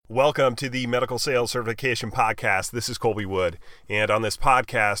Welcome to the Medical Sales Certification Podcast. This is Colby Wood, and on this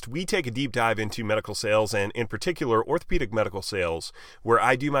podcast, we take a deep dive into medical sales and, in particular, orthopedic medical sales, where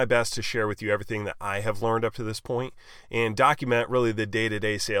I do my best to share with you everything that I have learned up to this point and document really the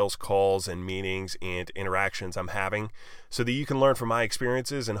day-to-day sales calls and meetings and interactions I'm having so that you can learn from my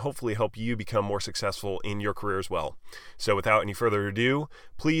experiences and hopefully help you become more successful in your career as well. So without any further ado,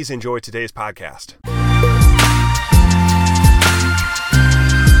 please enjoy today's podcast.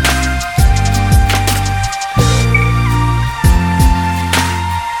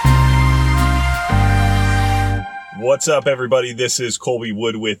 What's up, everybody? This is Colby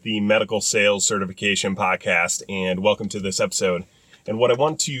Wood with the Medical Sales Certification Podcast, and welcome to this episode. And what I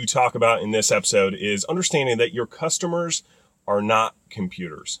want to talk about in this episode is understanding that your customers are not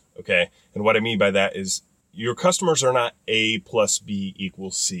computers, okay? And what I mean by that is your customers are not A plus B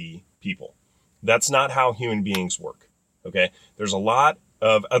equals C people. That's not how human beings work, okay? There's a lot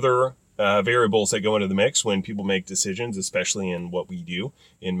of other variables that go into the mix when people make decisions, especially in what we do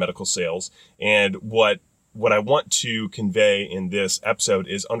in medical sales. And what I want to convey in this episode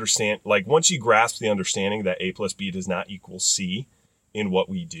is understand, like, once you grasp the understanding that A plus B does not equal C in what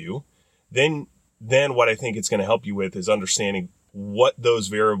we do, then what I think it's going to help you with is understanding what those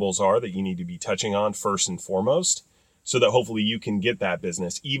variables are that you need to be touching on first and foremost, so that hopefully you can get that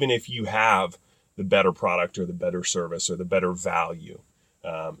business, even if you have the better product or the better service or the better value.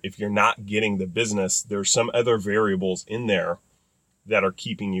 If you're not getting the business, there's some other variables in there that are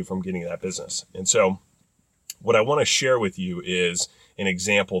keeping you from getting that business. And so what I want to share with you is an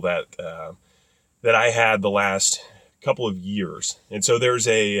example that I had the last couple of years. And so there's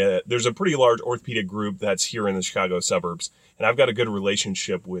a pretty large orthopedic group that's here in the Chicago suburbs, and I've got a good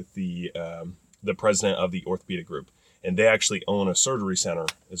relationship with the president of the orthopedic group, and they actually own a surgery center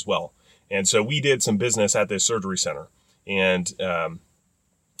as well. And so we did some business at this surgery center, and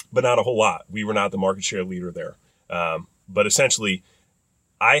but not a whole lot. We were not the market share leader there, but essentially,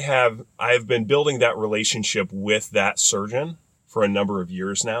 I have been building that relationship with that surgeon for a number of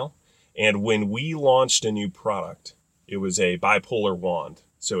years now. And when we launched a new product, it was a bipolar wand.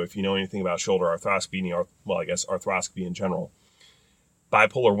 So if you know anything about shoulder arthroscopy, arthroscopy in general,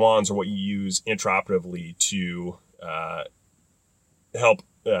 bipolar wands are what you use intraoperatively to help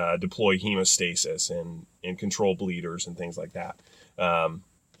deploy hemostasis and control bleeders and things like that. And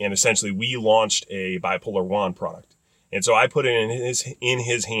essentially, we launched a bipolar wand product. And so I put it in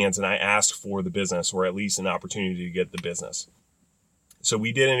his hands, and I asked for the business, or at least an opportunity to get the business. So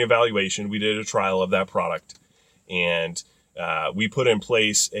we did an evaluation, we did a trial of that product, and we put in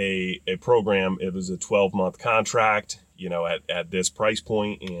place a program. It was a 12-month contract, at this price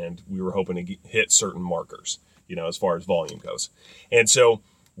point, and we were hoping to hit certain markers, as far as volume goes. And so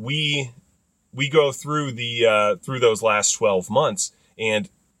we go through through those last 12 months, and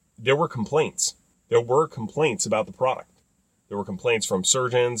there were complaints. There were complaints about the product. There were complaints from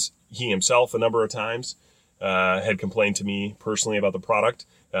surgeons. He himself, a number of times, had complained to me personally about the product.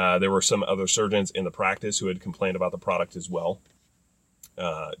 There were some other surgeons in the practice who had complained about the product as well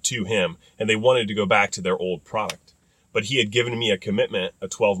to him, and they wanted to go back to their old product. But he had given me a commitment, a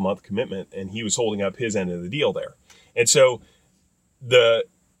 12-month commitment, and he was holding up his end of the deal there. And so the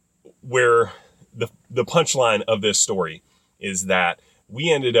punchline of this story is that we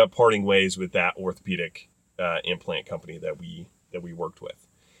ended up parting ways with that orthopedic implant company that we worked with.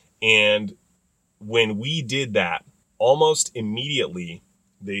 And when we did that, almost immediately,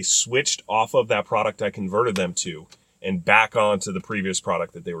 they switched off of that product I converted them to and back onto the previous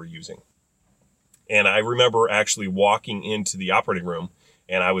product that they were using. And I remember actually walking into the operating room,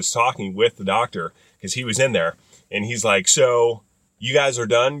 and I was talking with the doctor because he was in there, and he's like, "So you guys are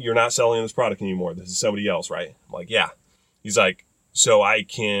done? You're not selling this product anymore. This is somebody else, right?" I'm like, "Yeah." He's like, "So I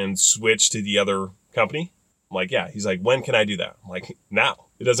can switch to the other company?" I'm like, "Yeah." He's like, "When can I do that?" I'm like, "Now.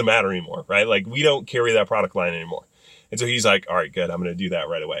 It doesn't matter anymore, right? Like, we don't carry that product line anymore." And so he's like, "All right, good. I'm going to do that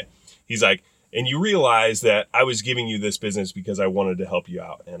right away." He's like, "And you realize that I was giving you this business because I wanted to help you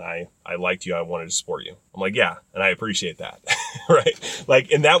out, and I liked you. I wanted to support you." I'm like, "Yeah, and I appreciate that." Right?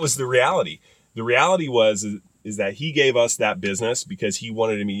 Like, and that was the reality. The reality is that he gave us that business because he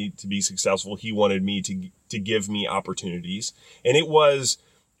wanted me to be successful. He wanted me to give me opportunities. And it was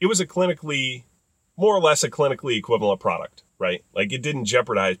a clinically, more or less a clinically equivalent product, right? Like, it didn't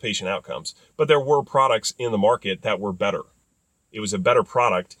jeopardize patient outcomes, but there were products in the market that were better. It was a better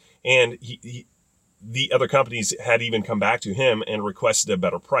product. And the other companies had even come back to him and requested a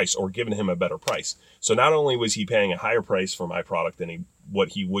better price or given him a better price. So not only was he paying a higher price for my product than what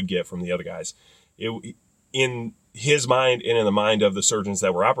he would get from the other guys, in his mind and in the mind of the surgeons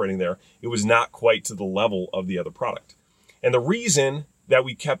that were operating there, it was not quite to the level of the other product. And the reason that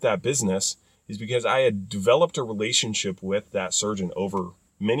we kept that business is because I had developed a relationship with that surgeon over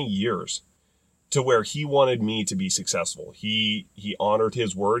many years to where he wanted me to be successful. He honored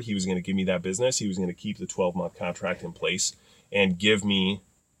his word. He was going to give me that business. He was going to keep the 12-month contract in place and give me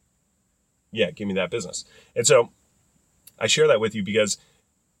that business. And so I share that with you because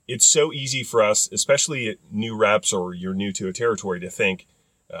it's so easy for us, especially new reps or you're new to a territory, to think,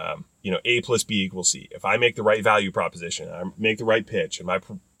 A plus B equals C. If I make the right value proposition, I make the right pitch, and my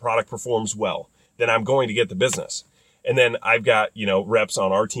product performs well, then I'm going to get the business. And then I've got, reps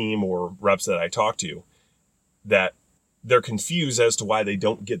on our team or reps that I talk to that they're confused as to why they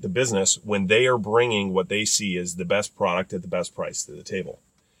don't get the business when they are bringing what they see as the best product at the best price to the table.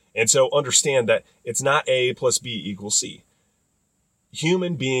 And so understand that it's not A plus B equals C.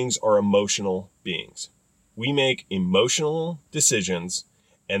 Human beings are emotional beings. We make emotional decisions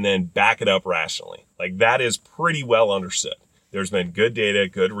and then back it up rationally. Like, that is pretty well understood. There's been good data,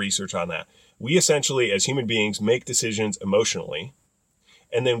 good research on that. We essentially, as human beings, make decisions emotionally,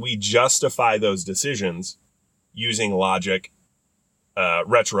 and then we justify those decisions using logic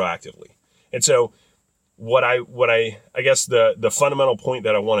retroactively. And so what I guess the fundamental point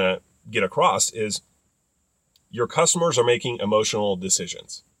that I want to get across is your customers are making emotional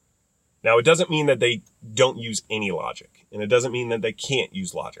decisions. Now, it doesn't mean that they don't use any logic, and it doesn't mean that they can't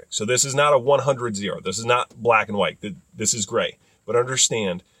use logic. So this is not a 100-0. This is not black and white. This is gray. But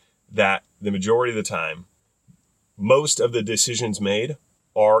understand that the majority of the time, most of the decisions made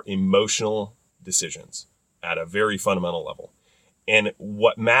are emotional decisions at a very fundamental level. And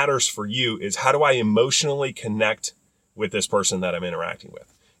what matters for you is, how do I emotionally connect with this person that I'm interacting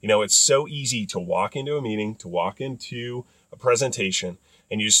with? It's so easy to walk into a meeting, to walk into a presentation,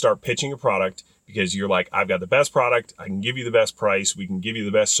 and you just start pitching a product because you're like, I've got the best product. I can give you the best price. We can give you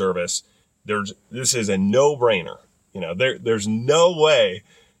the best service. This is a no-brainer. There's no way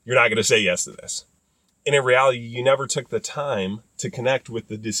you're not going to say yes to this. And in reality, you never took the time to connect with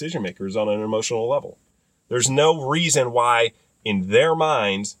the decision makers on an emotional level. There's no reason why in their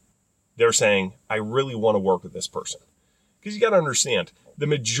minds they're saying, I really want to work with this person. Because you got to understand, the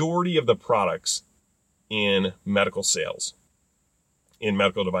majority of the products in medical sales, in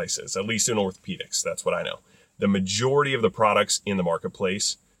medical devices, at least in orthopedics, that's what I know, the majority of the products in the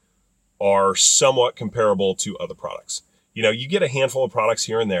marketplace are somewhat comparable to other products. You get a handful of products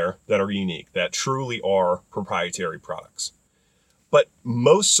here and there that are unique, that truly are proprietary products. But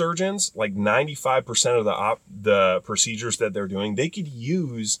most surgeons, like 95% of the procedures that they're doing, they could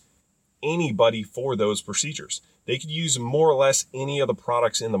use anybody for those procedures. They could use more or less any of the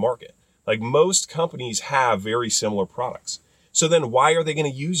products in the market. Like, most companies have very similar products. So then why are they going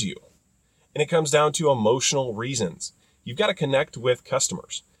to use you? And it comes down to emotional reasons. You've got to connect with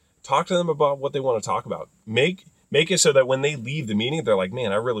customers. Talk to them about what they want to talk about. Make it so that when they leave the meeting, they're like,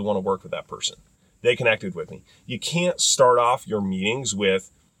 man, I really want to work with that person. They connected with me. You can't start off your meetings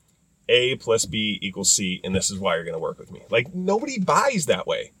with A plus B equals C, and this is why you're going to work with me. Like, nobody buys that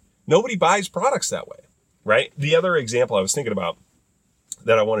way. Nobody buys products that way, right? The other example I was thinking about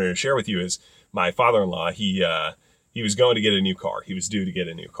that I wanted to share with you is my father-in-law. He was going to get a new car. He was due to get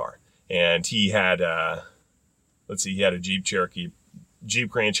a new car. And he had, he had a Jeep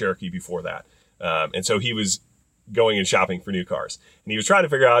Grand Cherokee before that. And so he was going and shopping for new cars. And he was trying to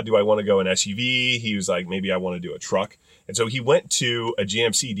figure out, do I want to go an SUV? He was like, maybe I want to do a truck. And so he went to a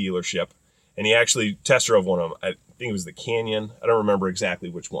GMC dealership, and he actually test drove one of them. I think it was the Canyon. I don't remember exactly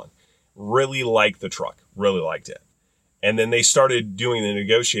which one. Really liked the truck. Really liked it. And then they started doing the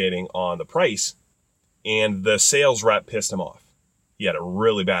negotiating on the price, and the sales rep pissed him off. He had a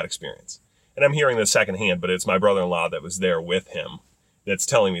really bad experience. And I'm hearing this secondhand, but it's my brother-in-law that was there with him that's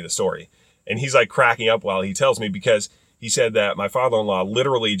telling me the story. And he's like cracking up while he tells me, because he said that my father-in-law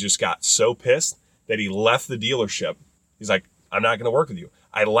literally just got so pissed that he left the dealership. He's like, I'm not going to work with you.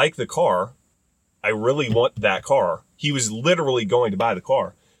 I like the car. I really want that car. He was literally going to buy the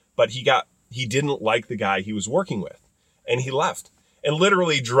car, but he didn't like the guy he was working with, and he left and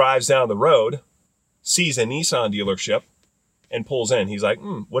literally drives down the road, sees a Nissan dealership, and pulls in. He's like,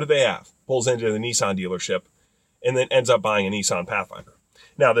 what do they have? Pulls into the Nissan dealership, and then ends up buying a Nissan Pathfinder.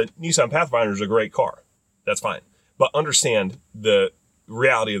 Now, the Nissan Pathfinder is a great car. That's fine. But understand the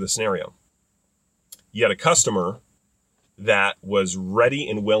reality of the scenario. You had a customer that was ready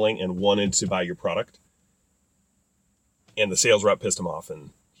and willing and wanted to buy your product, and the sales rep pissed him off,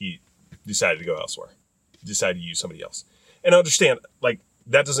 and he decided to go elsewhere, decided to use somebody else. And understand, like,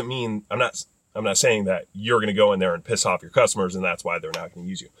 that doesn't mean, I'm not saying that you're going to go in there and piss off your customers and that's why they're not going to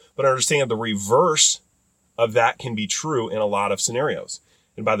use you. But understand the reverse of that can be true in a lot of scenarios.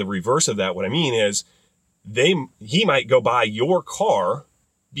 And by the reverse of that, what I mean is he might go buy your car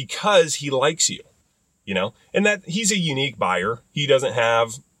because he likes you, and that he's a unique buyer. He doesn't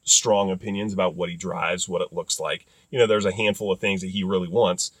have strong opinions about what he drives, what it looks like. There's a handful of things that he really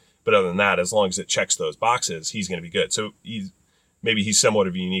wants, but other than that, as long as it checks those boxes, he's going to be good. So maybe he's somewhat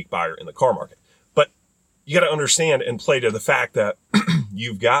of a unique buyer in the car market. But you got to understand and play to the fact that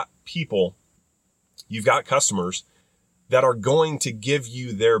you've got customers that are going to give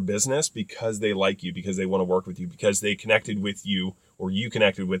you their business because they like you, because they want to work with you, because they connected with you, or you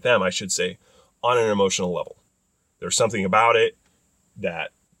connected with them, I should say, on an emotional level. There's something about it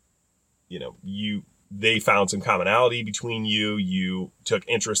that, they found some commonality between you. You took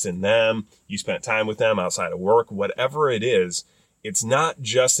interest in them. You spent time with them outside of work. Whatever it is, it's not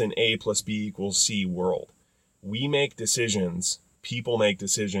just an A plus B equals C world. We make decisions, people make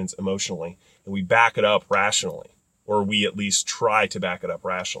decisions emotionally, and we back it up rationally. Or we at least try to back it up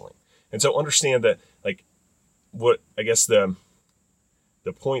rationally. And so understand that, what I guess the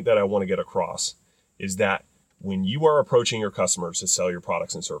point that I want to get across is that when you are approaching your customers to sell your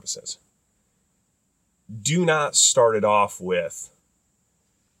products and services, do not start it off with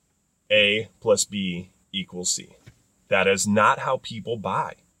A plus B equals C. That is not how people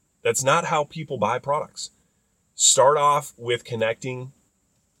buy. That's not how people buy products. Start off by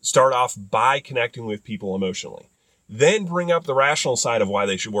connecting with people emotionally. Then bring up the rational side of why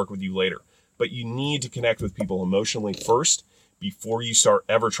they should work with you later. But you need to connect with people emotionally first before you start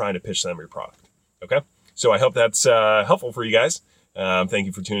ever trying to pitch them your product. Okay? So I hope that's helpful for you guys. Thank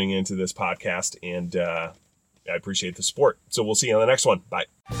you for tuning into this podcast, and I appreciate the support. So we'll see you on the next one. Bye.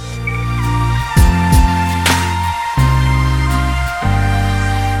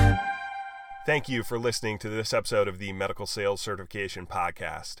 Thank you for listening to this episode of the Medical Sales Certification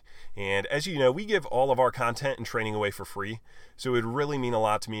Podcast. And as you know, we give all of our content and training away for free. So it would really mean a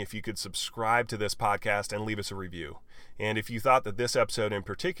lot to me if you could subscribe to this podcast and leave us a review. And if you thought that this episode in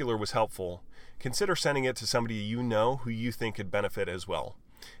particular was helpful, consider sending it to somebody you know who you think could benefit as well.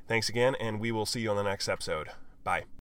 Thanks again, and we will see you on the next episode. Bye.